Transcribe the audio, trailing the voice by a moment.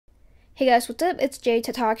Hey guys, what's up? It's Jay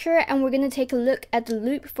Tatak here, and we're going to take a look at the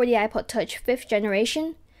Loop for the iPod Touch 5th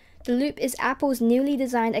generation. The Loop is Apple's newly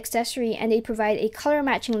designed accessory, and they provide a color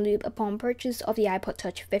matching loop upon purchase of the iPod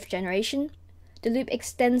Touch 5th generation. The Loop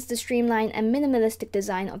extends the streamlined and minimalistic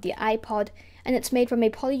design of the iPod, and it's made from a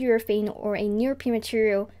polyurethane or a neoprene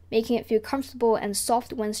material, making it feel comfortable and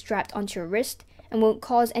soft when strapped onto your wrist, and won't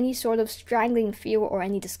cause any sort of strangling feel or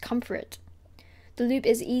any discomfort. The Loop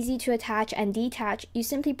is easy to attach and detach. You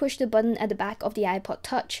simply push the button at the back of the iPod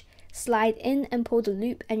Touch, slide in and pull the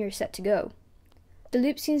loop, and you're set to go. The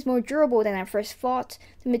Loop seems more durable than I first thought.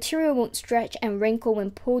 The material won't stretch and wrinkle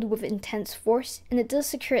when pulled with intense force, and it does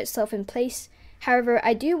secure itself in place. However,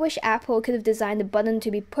 I do wish Apple could have designed the button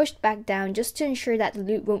to be pushed back down just to ensure that the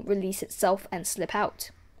Loop won't release itself and slip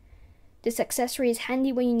out. This accessory is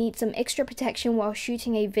handy when you need some extra protection while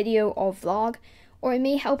shooting a video or vlog, or it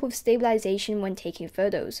may help with stabilization when taking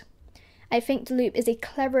photos. I think the Loop is a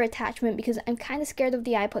clever attachment because I'm kind of scared of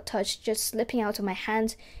the iPod Touch just slipping out of my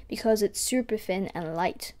hand because it's super thin and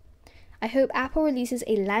light. I hope Apple releases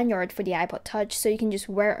a lanyard for the iPod Touch so you can just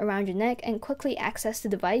wear it around your neck and quickly access the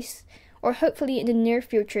device, or hopefully in the near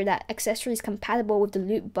future that accessories compatible with the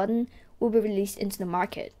Loop button will be released into the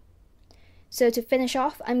market. So to finish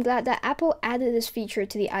off, I'm glad that Apple added this feature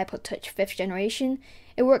to the iPod Touch 5th generation.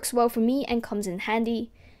 It works well for me and comes in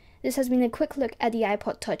handy. This has been a quick look at the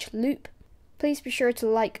iPod Touch Loop. Please be sure to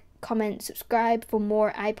like, comment, subscribe for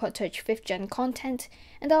more iPod Touch 5th gen content,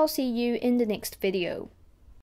 and I'll see you in the next video.